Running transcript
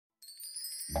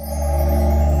Hi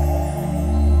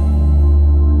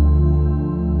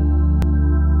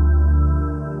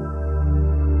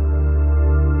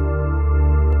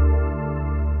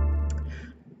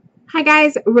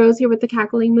guys, Rose here with the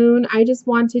Cackling Moon. I just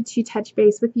wanted to touch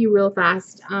base with you real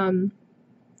fast.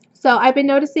 So I've been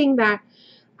noticing that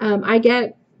I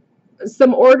get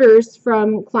some orders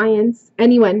from clients,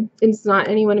 anyone, it's not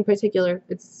anyone in particular,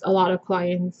 it's a lot of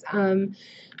clients,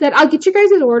 that I'll get you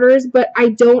guys' orders, but I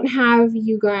don't have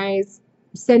you guys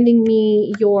sending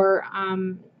me your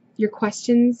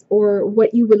questions or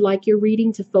what you would like your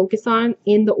reading to focus on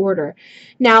in the order.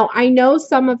 Now, I know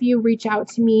some of you reach out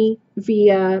to me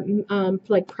via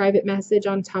like private message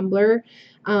on Tumblr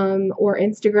or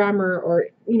Instagram or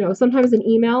you know, sometimes an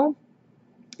email.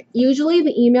 Usually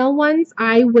the email ones,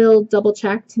 I will double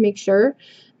check to make sure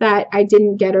that I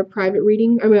didn't get a private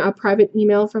reading, I mean a private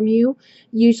email from you.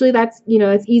 Usually that's, you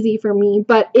know, that's easy for me.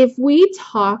 But if we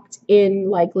talked in,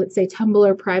 like, let's say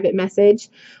Tumblr private message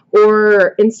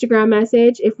or Instagram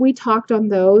message, if we talked on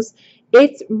those,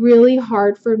 it's really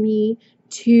hard for me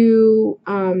to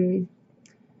go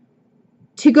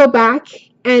back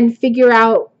and figure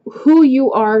out who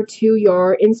you are to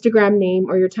your Instagram name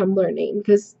or your Tumblr name,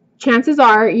 because chances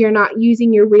are you're not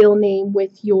using your real name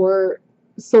with your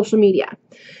social media.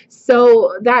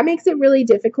 So that makes it really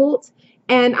difficult.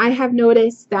 And I have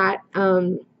noticed that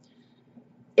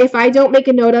if I don't make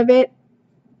a note of it,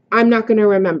 I'm not going to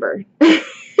remember.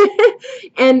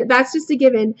 And that's just a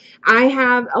given. I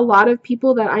have a lot of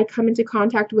people that I come into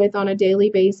contact with on a daily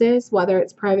basis, whether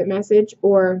it's private message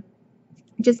or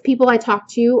just people I talk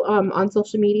to on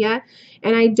social media,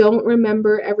 and I don't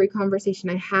remember every conversation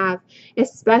I have,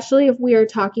 especially if we are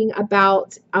talking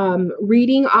about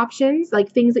reading options,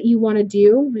 like things that you want to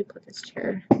do. Let me put this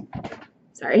chair.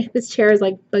 Sorry, this chair is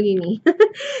like bugging me.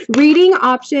 Reading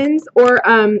options or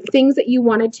things that you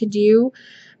wanted to do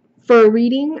for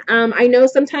reading. I know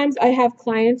sometimes I have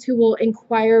clients who will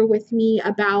inquire with me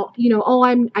about, you know, oh,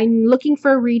 I'm looking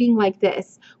for a reading like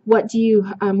this. What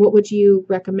would you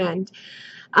recommend?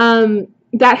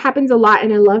 That happens a lot,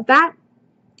 and I love that.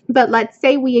 But let's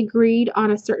say we agreed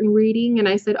on a certain reading and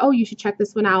I said, oh, you should check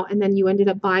this one out, and then you ended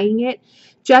up buying it.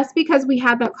 Just because we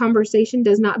had that conversation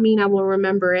does not mean I will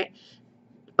remember it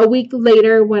a week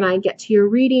later when I get to your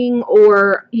reading,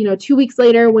 or, you know, 2 weeks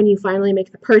later when you finally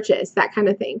make the purchase, that kind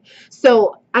of thing.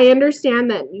 So I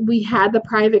understand that we had the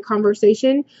private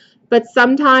conversation, but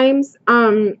sometimes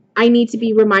I need to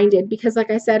be reminded, because like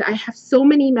I said, I have so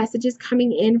many messages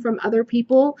coming in from other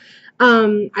people.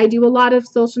 I do a lot of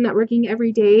social networking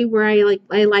every day where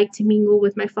I like to mingle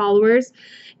with my followers,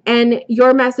 and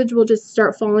your message will just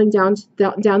start falling down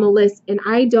the list, and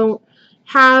I don't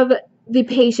have the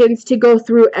patience to go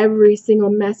through every single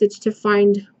message to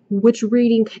find which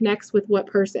reading connects with what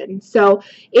person. So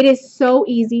it is so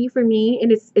easy for me,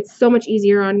 and it's so much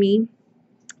easier on me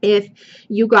if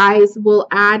you guys will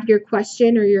add your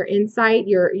question or your insight,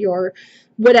 your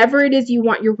whatever it is you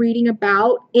want your reading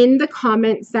about, in the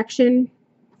comment section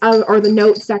or the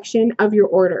note section of your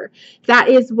order. That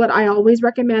is what I always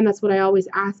recommend. That's what I always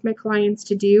ask my clients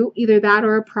to do, either that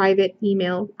or a private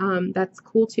email. That's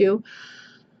cool too.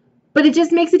 But it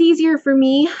just makes it easier for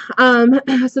me,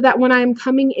 so that when I'm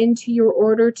coming into your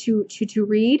order to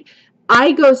read,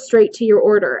 I go straight to your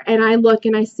order and I look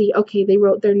and I see, okay, they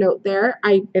wrote their note there.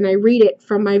 I read it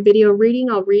from my video reading.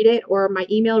 I'll read it, or my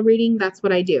email reading. That's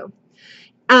what I do.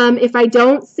 If I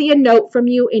don't see a note from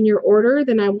you in your order,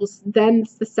 then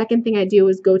the second thing I do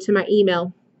is go to my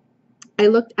email. I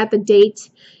looked at the date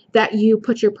that you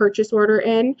put your purchase order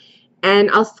in,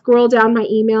 and I'll scroll down my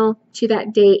email to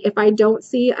that date. If I don't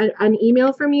see an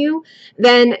email from you,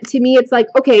 then to me it's like,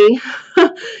 okay,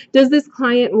 does this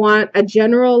client want a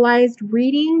generalized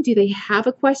reading? Do they have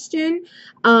a question?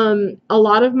 A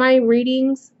lot of my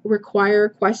readings require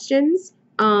questions.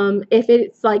 If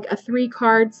it's like a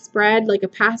 3-card spread, like a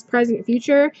past, present,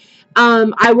 future,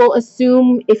 I will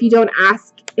assume, if you don't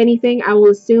ask anything, I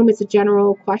will assume it's a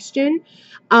general question.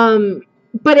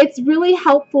 But it's really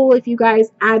helpful if you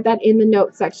guys add that in the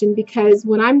note section, because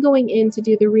when I'm going in to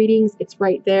do the readings, it's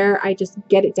right there. I just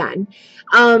get it done.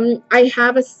 I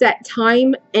have a set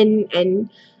time and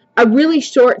a really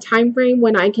short time frame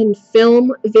when I can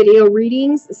film video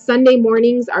readings. Sunday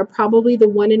mornings are probably the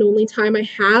one and only time I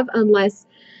have, unless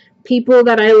people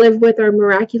that I live with are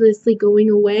miraculously going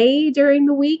away during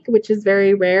the week, which is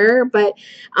very rare. But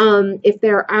if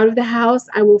they're out of the house,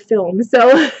 I will film.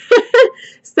 So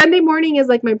Sunday morning is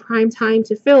like my prime time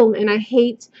to film, and I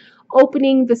hate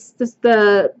opening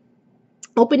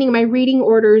opening my reading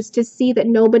orders to see that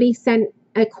nobody sent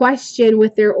a question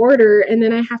with their order, and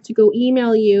then I have to go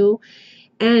email you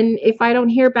And if I don't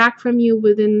hear back from you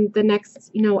within the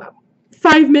next,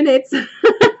 5 minutes,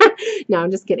 no, I'm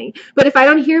just kidding. But if I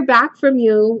don't hear back from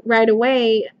you right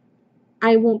away,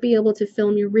 I won't be able to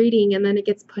film your reading, and then it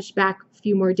gets pushed back a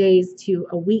few more days to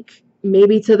a week,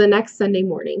 maybe to the next Sunday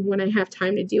morning when I have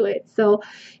time to do it. So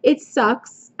it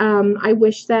sucks. I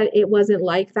wish that it wasn't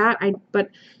like that. But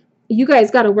you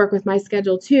guys got to work with my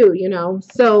schedule too,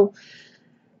 So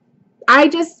I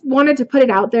just wanted to put it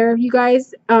out there, you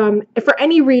guys. For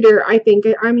any reader, I think.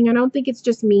 I mean, I don't think it's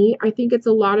just me. I think it's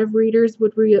a lot of readers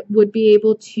would be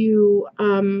able to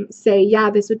say,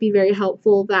 yeah, this would be very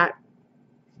helpful. That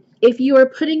if you are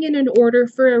putting in an order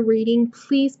for a reading,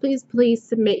 please, please, please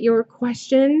submit your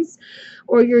questions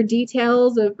or your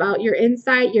details about your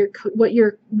insight, what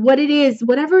it is,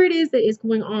 whatever it is that is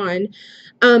going on,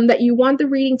 that you want the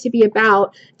reading to be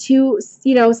about, to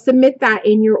submit that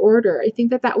in your order. I think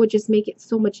that would just make it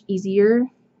so much easier.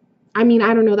 I mean,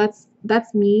 I don't know.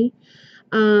 That's me.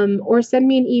 Or send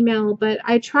me an email. But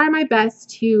I try my best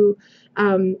to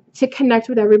connect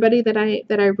with everybody that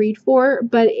I read for.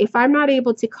 But if I'm not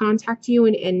able to contact you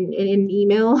in an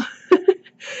email,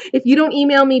 if you don't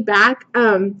email me back,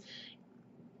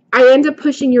 I end up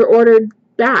pushing your order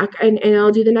back, and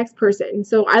I'll do the next person.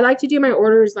 So I like to do my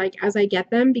orders like as I get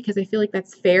them, because I feel like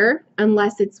that's fair,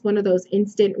 unless it's one of those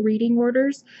instant reading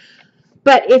orders.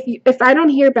 But if I don't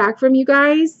hear back from you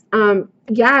guys,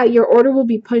 yeah, your order will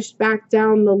be pushed back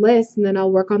down the list, and then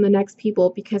I'll work on the next people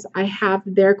because I have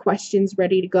their questions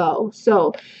ready to go.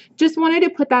 So just wanted to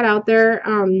put that out there.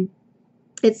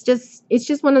 It's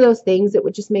just one of those things that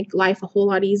would just make life a whole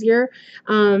lot easier.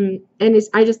 And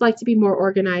I just like to be more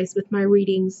organized with my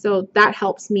readings, so that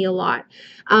helps me a lot.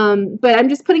 But I'm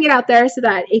just putting it out there so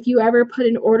that if you ever put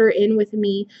an order in with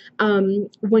me,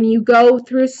 when you go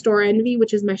through Store Envy,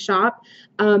 which is my shop,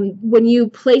 when you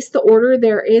place the order,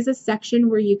 there is a section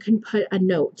where you can put a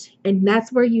note, and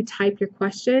that's where you type your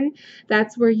question.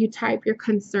 That's where you type your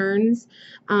concerns,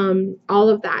 all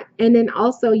of that. And then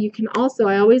also,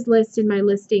 I always list in my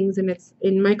listings, and it's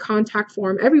in my contact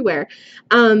form everywhere.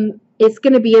 It's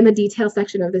going to be in the detail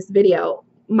section of this video,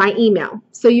 my email.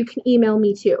 So you can email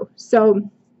me too. So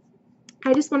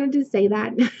I just wanted to say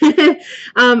that.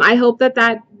 I hope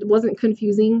that wasn't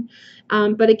confusing.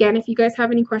 But again, if you guys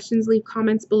have any questions, leave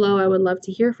comments below. I would love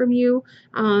to hear from you.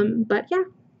 But yeah,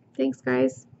 thanks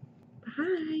guys.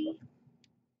 Bye.